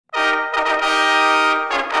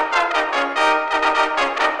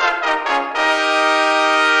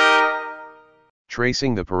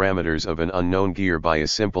Tracing the parameters of an unknown gear by a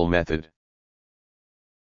simple method.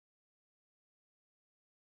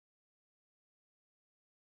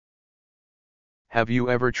 Have you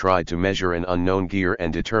ever tried to measure an unknown gear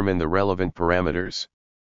and determine the relevant parameters?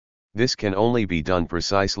 This can only be done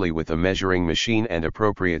precisely with a measuring machine and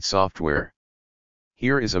appropriate software.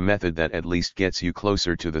 Here is a method that at least gets you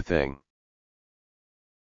closer to the thing.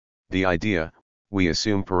 The idea: we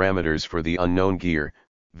assume parameters for the unknown gear,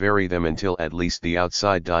 vary them until at least the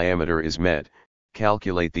outside diameter is met,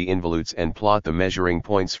 calculate the involutes and plot the measuring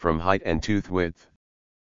points from height and tooth width.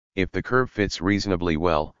 If the curve fits reasonably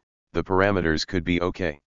well, the parameters could be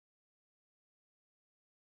okay.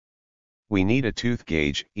 We need a tooth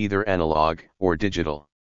gauge, either analog or digital.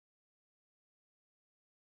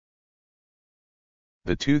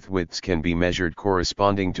 The tooth widths can be measured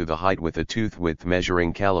corresponding to the height with a tooth width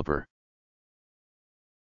measuring caliper.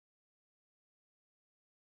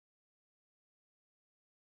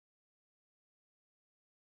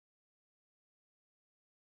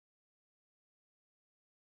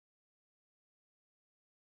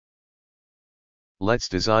 Let's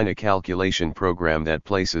design a calculation program that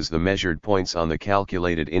places the measured points on the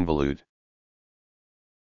calculated involute.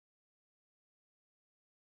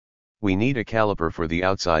 We need a caliper for the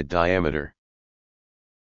outside diameter.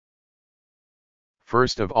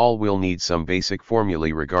 First of all, we'll need some basic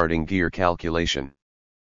formulae regarding gear calculation.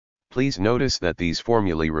 Please notice that these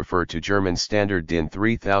formulae refer to German standard DIN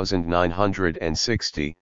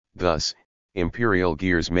 3960, thus, imperial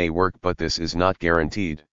gears may work, but this is not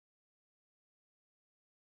guaranteed.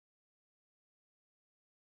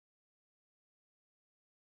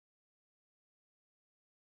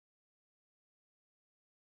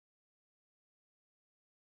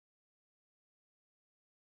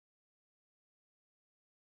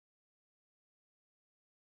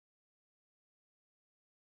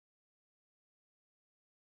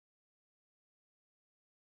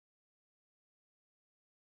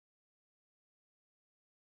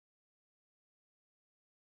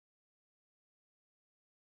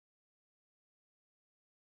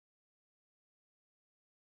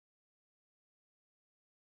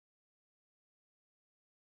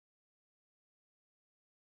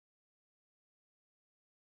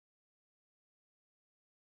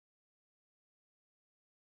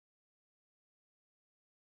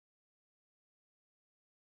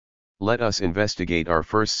 Let us investigate our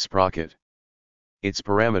first sprocket. Its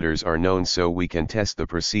parameters are known, so we can test the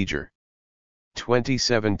procedure.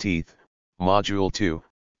 27 teeth, module 2,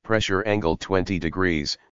 pressure angle 20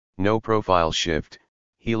 degrees, no profile shift,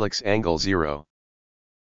 helix angle 0.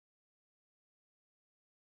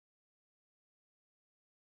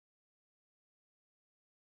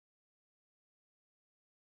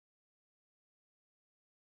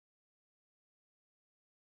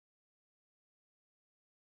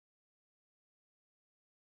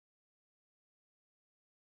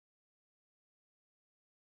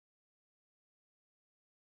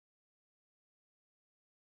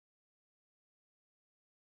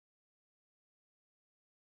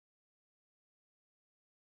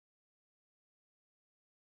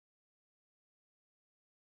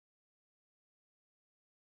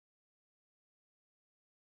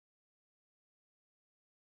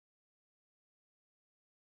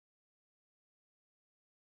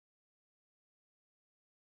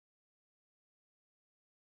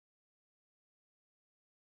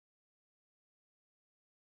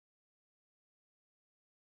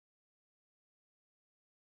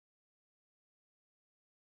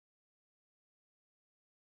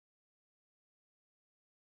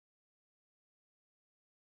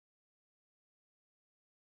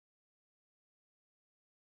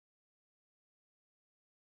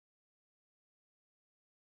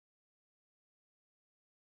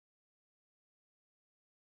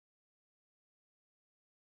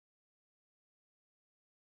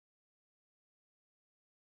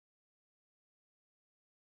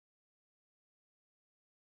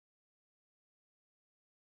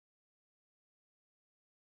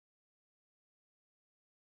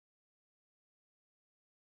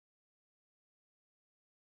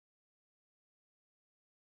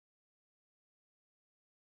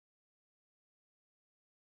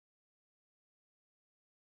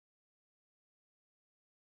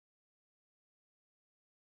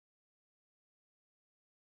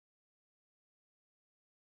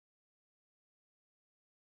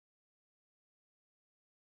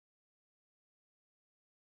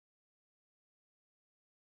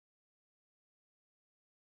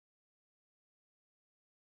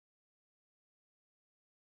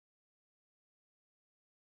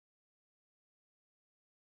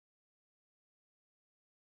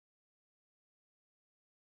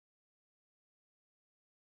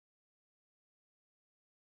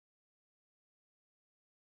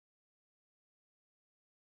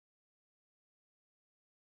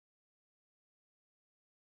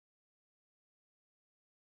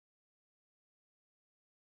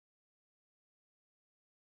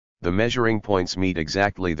 The measuring points meet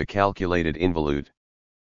exactly the calculated involute.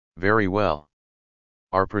 Very well.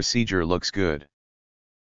 Our procedure looks good.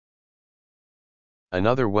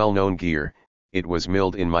 Another well-known gear, it was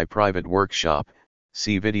milled in my private workshop,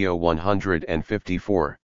 see video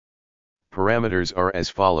 154. Parameters are as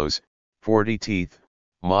follows: 40 teeth,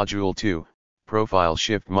 module 2, profile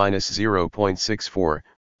shift -0.64,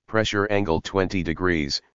 pressure angle 20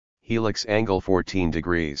 degrees, helix angle 14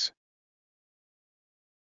 degrees.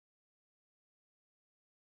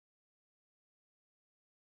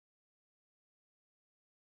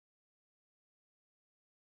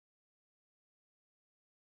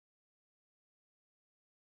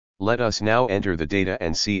 Let us now enter the data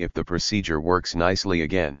and see if the procedure works nicely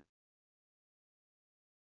again.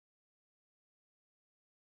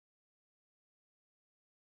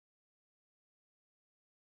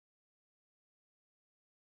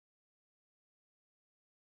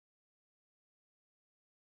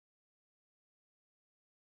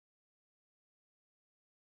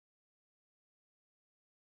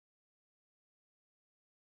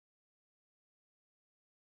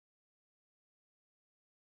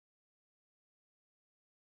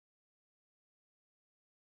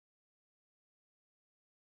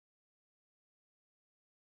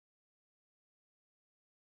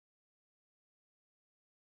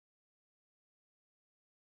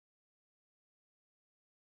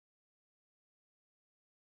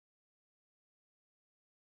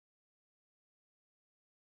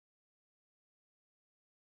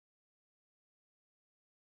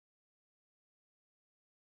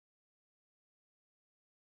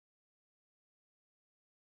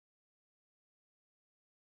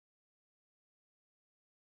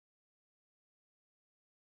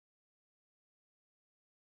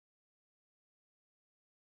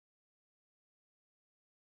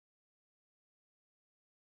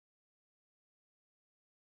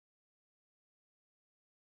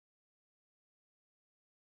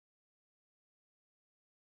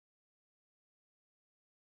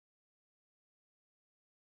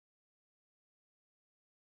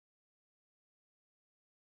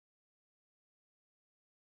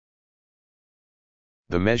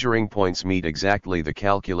 The measuring points meet exactly the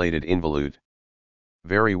calculated involute.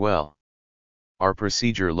 Very well. Our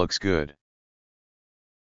procedure looks good.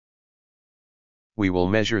 We will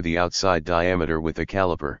measure the outside diameter with a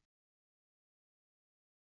caliper.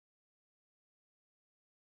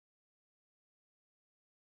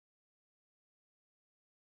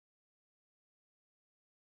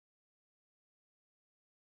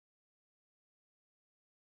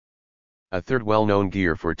 A third well-known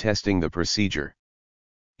gear for testing the procedure.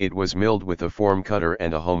 It was milled with a form cutter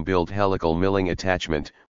and a home-built helical milling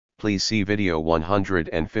attachment, please see video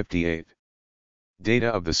 158. Data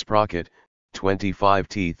of the sprocket, 25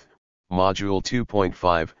 teeth, module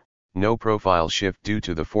 2.5, no profile shift due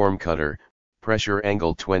to the form cutter, pressure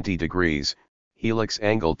angle 20 degrees, helix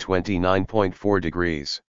angle 29.4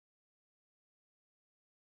 degrees.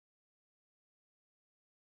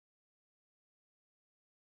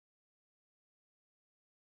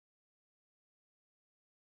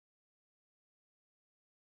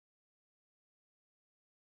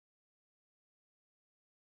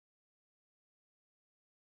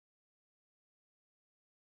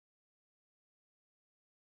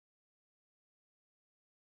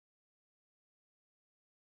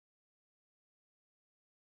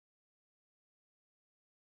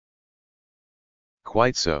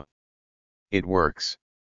 Quite so. It works.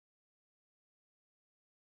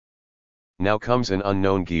 Now comes an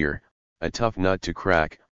unknown gear, a tough nut to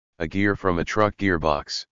crack, a gear from a truck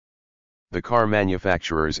gearbox. The car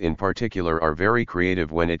manufacturers in particular are very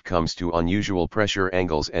creative when it comes to unusual pressure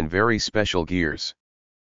angles and very special gears.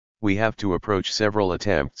 We have to approach several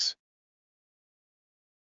attempts.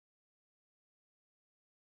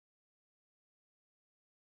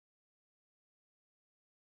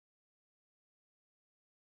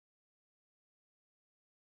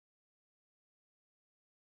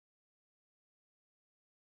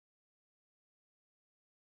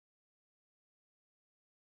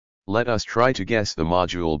 Let us try to guess the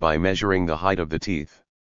module by measuring the height of the teeth.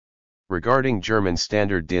 Regarding German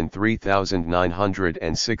standard DIN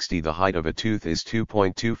 3960, the height of a tooth is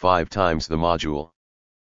 2.25 times the module.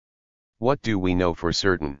 What do we know for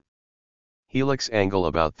certain? Helix angle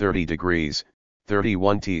about 30 degrees,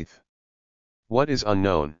 31 teeth. What is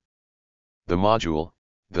unknown? The module,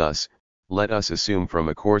 thus, let us assume from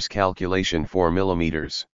a coarse calculation 4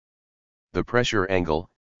 mm. The pressure angle,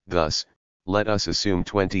 thus, let us assume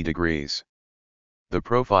 20 degrees. The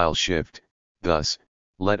profile shift, thus,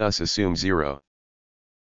 let us assume 0.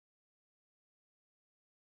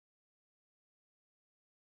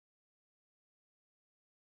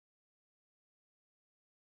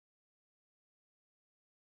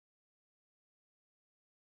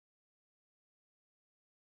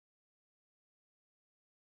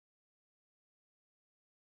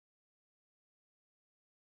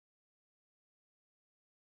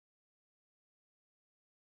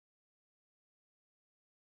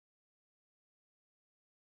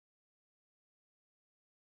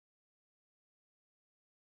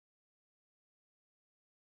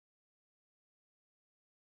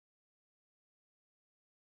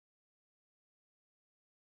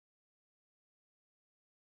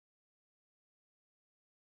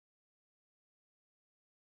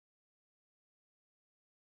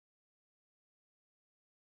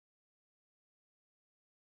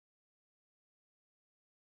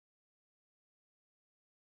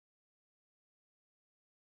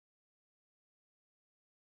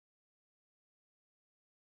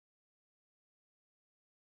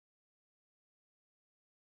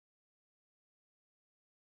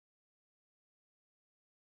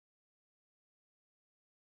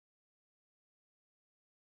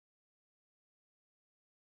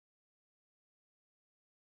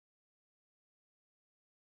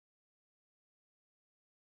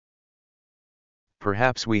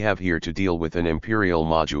 Perhaps we have here to deal with an imperial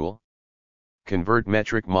module. Convert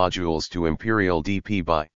metric modules to imperial dp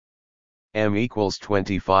by m equals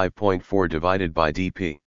 25.4 divided by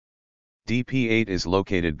dp. dp8 is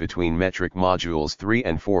located between metric modules 3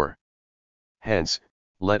 and 4. Hence,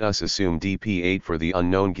 let us assume dp8 for the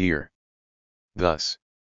unknown gear. Thus,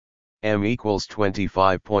 m equals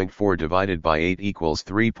 25.4 divided by 8 equals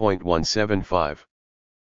 3.175.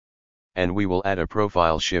 And we will add a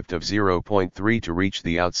profile shift of 0.3 to reach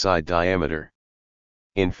the outside diameter.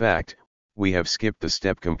 In fact, we have skipped the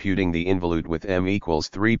step computing the involute with m equals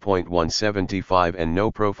 3.175 and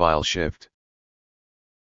no profile shift.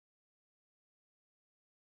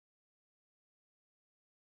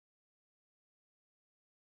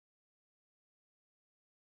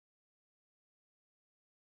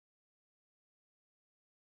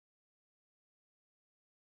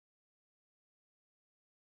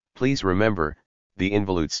 Please remember, the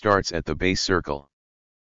involute starts at the base circle.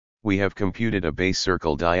 We have computed a base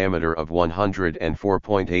circle diameter of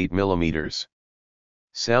 104.8 millimeters.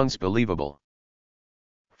 Sounds believable.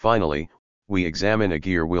 Finally, we examine a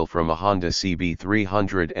gear wheel from a Honda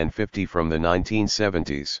CB350 from the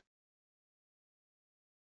 1970s.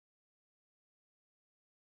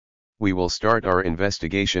 We will start our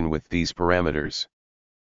investigation with these parameters.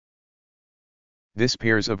 This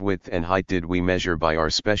pairs of width and height did we measure by our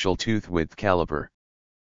special tooth width caliper.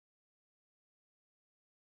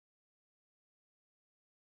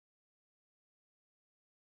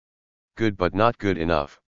 Good but not good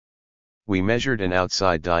enough. We measured an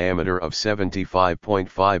outside diameter of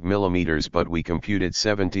 75.5 millimeters but we computed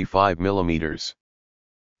 75 millimeters.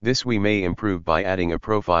 This we may improve by adding a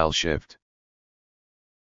profile shift.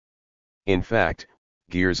 In fact,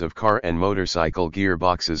 gears of car and motorcycle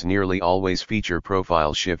gearboxes nearly always feature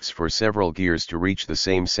profile shifts for several gears to reach the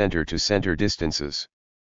same center-to-center distances.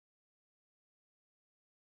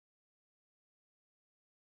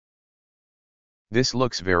 This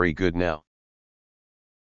looks very good now.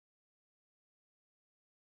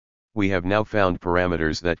 We have now found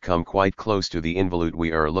parameters that come quite close to the involute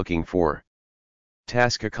we are looking for.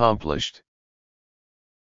 Task accomplished.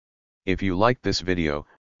 If you liked this video,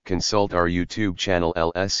 consult our YouTube channel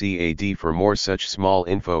LSCAD for more such small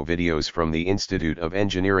info videos from the Institute of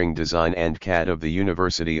Engineering Design and CAD of the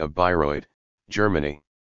University of Bayreuth, Germany.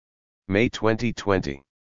 May 2020.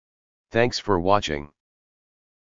 Thanks for watching.